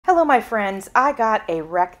Hello my friends, I got a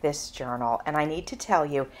Wreck This journal and I need to tell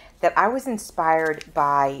you that I was inspired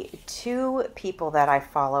by two people that I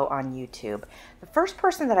follow on YouTube. The first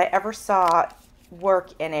person that I ever saw work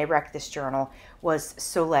in a Wreck This journal was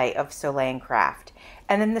Soleil of Soleil and Craft.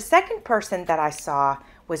 And then the second person that I saw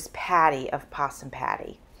was Patty of Possum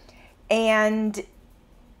Patty. And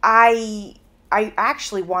I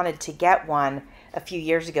actually wanted to get one a few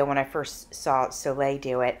years ago when I first saw Soleil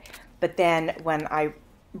do it. But then when I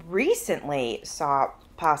recently saw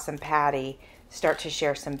Possum Patty start to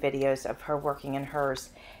share some videos of her working in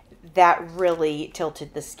hers, that really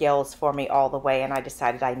tilted the scales for me all the way, and I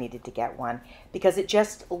decided I needed to get one because it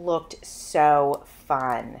just looked so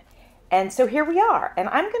fun. And so here we are, and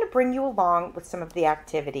I'm going to bring you along with some of the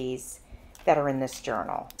activities that are in this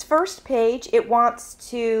journal. First page, it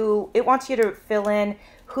wants you to fill in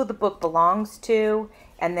who the book belongs to,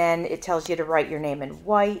 and then it tells you to write your name in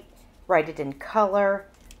white, write it in color,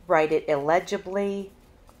 write it illegibly,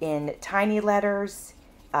 in tiny letters,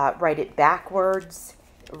 write it backwards,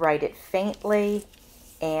 write it faintly,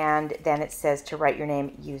 and then it says to write your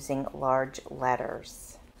name using large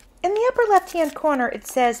letters. In the upper left-hand corner, it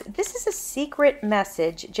says, "This is a secret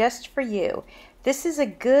message just for you. This is a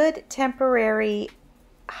good temporary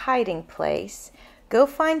hiding place. Go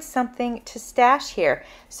find something to stash here."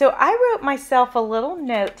 So I wrote myself a little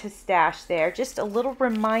note to stash there, just a little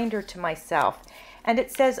reminder to myself. And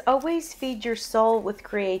it says, "Always feed your soul with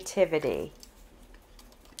creativity."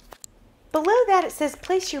 Below that it says,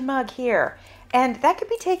 "Place your mug here." And that could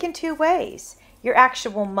be taken two ways. Your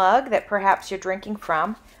actual mug that perhaps you're drinking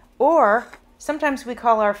from, or sometimes we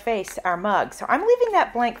call our face our mug. So I'm leaving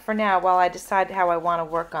that blank for now while I decide how I want to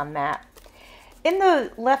work on that. In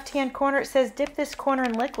the left-hand corner, it says, "Dip this corner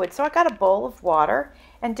in liquid." So I got a bowl of water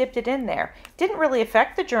and dipped it in there. Didn't really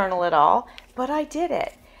affect the journal at all, but I did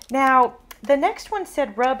it. Now, the next one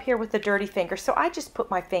said, "Rub here with a dirty finger." So I just put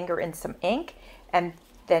my finger in some ink and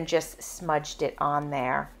then just smudged it on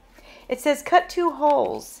there. It says, "Cut two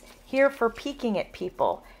holes here for peeking at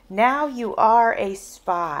people. Now you are a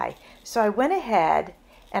spy." So I went ahead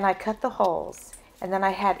and I cut the holes, and then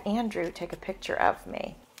I had Andrew take a picture of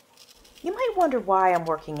me. You might wonder why I'm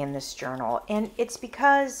working in this journal, and it's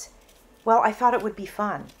because, well, I thought it would be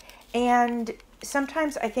fun. And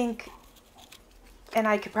sometimes I think, and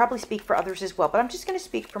I could probably speak for others as well, but I'm just going to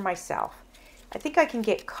speak for myself. I think I can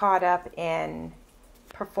get caught up in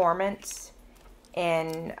performance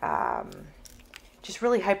and just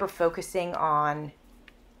really hyper-focusing on,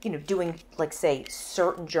 doing, like, say,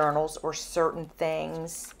 certain journals or certain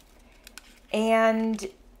things. And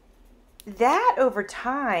that over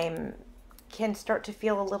time can start to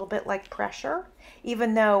feel a little bit like pressure,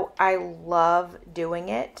 even though I love doing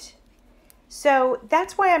it. So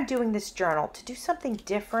that's why I'm doing this journal, to do something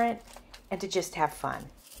different and to just have fun.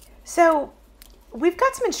 So we've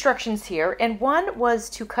got some instructions here, and one was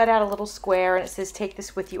to cut out a little square, and it says, "Take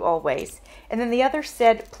this with you always." And then the other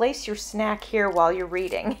said, "Place your snack here while you're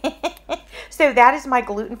reading." So that is my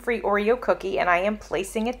gluten-free Oreo cookie, and I am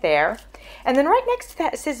placing it there. And then right next to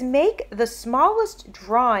that, it says, "Make the smallest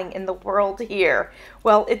drawing in the world here."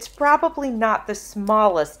 Well, it's probably not the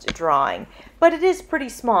smallest drawing, but it is pretty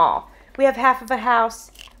small. We have half of a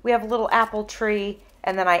house, we have a little apple tree,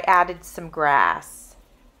 and then I added some grass.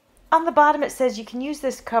 On the bottom it says you can use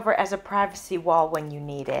this cover as a privacy wall when you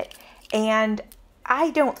need it. And I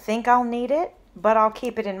don't think I'll need it, but I'll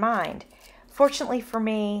keep it in mind. Fortunately for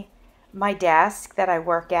me, my desk that I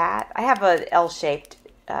work at, I have a L-shaped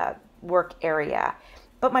work area,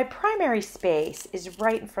 but my primary space is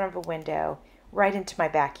right in front of a window, right into my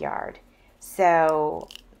backyard. So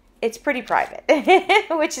it's pretty private,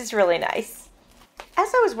 which is really nice.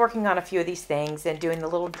 As I was working on a few of these things and doing the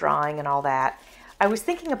little drawing and all that, I was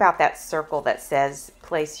thinking about that circle that says,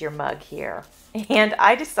 "Place your mug here." And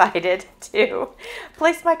I decided to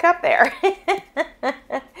place my cup there.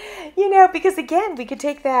 Because again, we could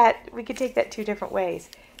take that two different ways.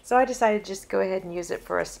 So I decided to just go ahead and use it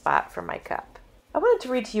for a spot for my cup. I wanted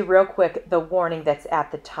to read to you real quick the warning that's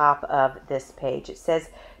at the top of this page. It says,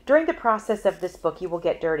 "During the process of this book, you will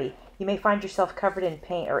get dirty. You may find yourself covered in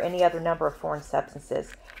paint or any other number of foreign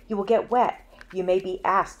substances. You will get wet. You may be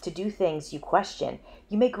asked to do things you question.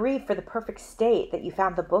 You may grieve for the perfect state that you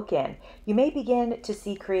found the book in. You may begin to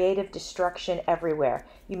see creative destruction everywhere.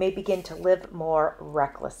 You may begin to live more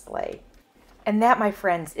recklessly." And that, my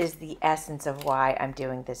friends, is the essence of why I'm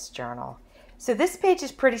doing this journal. So this page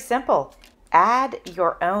is pretty simple. Add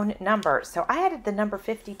your own number. So I added the number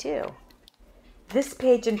 52. This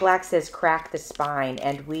page in black says "Crack the Spine,"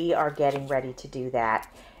 and we are getting ready to do that.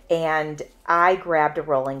 And I grabbed a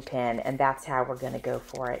rolling pin, and that's how we're going to go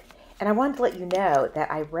for it. And I wanted to let you know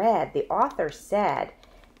that I read, the author said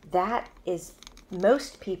that is,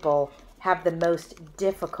 most people have the most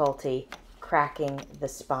difficulty cracking the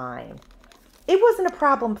spine. It wasn't a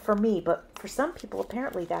problem for me, but for some people,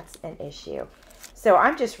 apparently that's an issue. So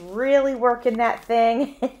I'm just really working that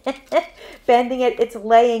thing, bending it. It's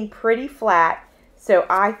laying pretty flat, so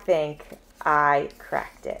I think I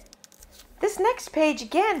cracked it. This next page,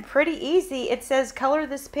 again, pretty easy. It says color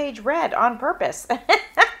this page red on purpose.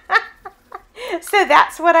 So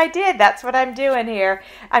that's what I did. That's what I'm doing here.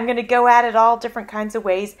 I'm going to go at it all different kinds of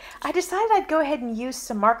ways. I decided I'd go ahead and use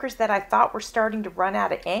some markers that I thought were starting to run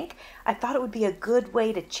out of ink. I thought it would be a good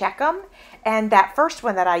way to check them. And that first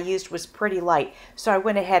one that I used was pretty light. So I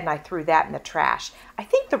went ahead and I threw that in the trash. I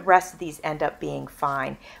think the rest of these end up being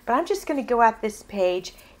fine. But I'm just going to go at this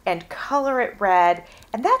page and color it red.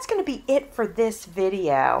 And that's going to be it for this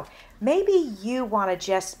video. Maybe you want to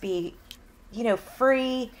just be,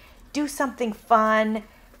 free, do something fun,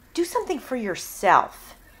 do something for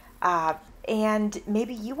yourself. And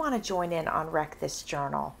maybe you want to join in on Wreck This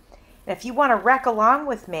Journal. And if you want to wreck along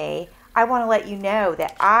with me, I want to let you know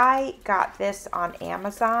that I got this on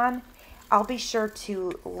Amazon. I'll be sure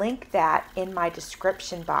to link that in my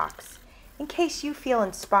description box in case you feel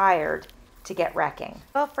inspired to get wrecking.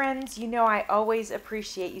 Well, friends, I always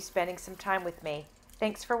appreciate you spending some time with me.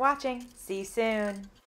 Thanks for watching. See you soon.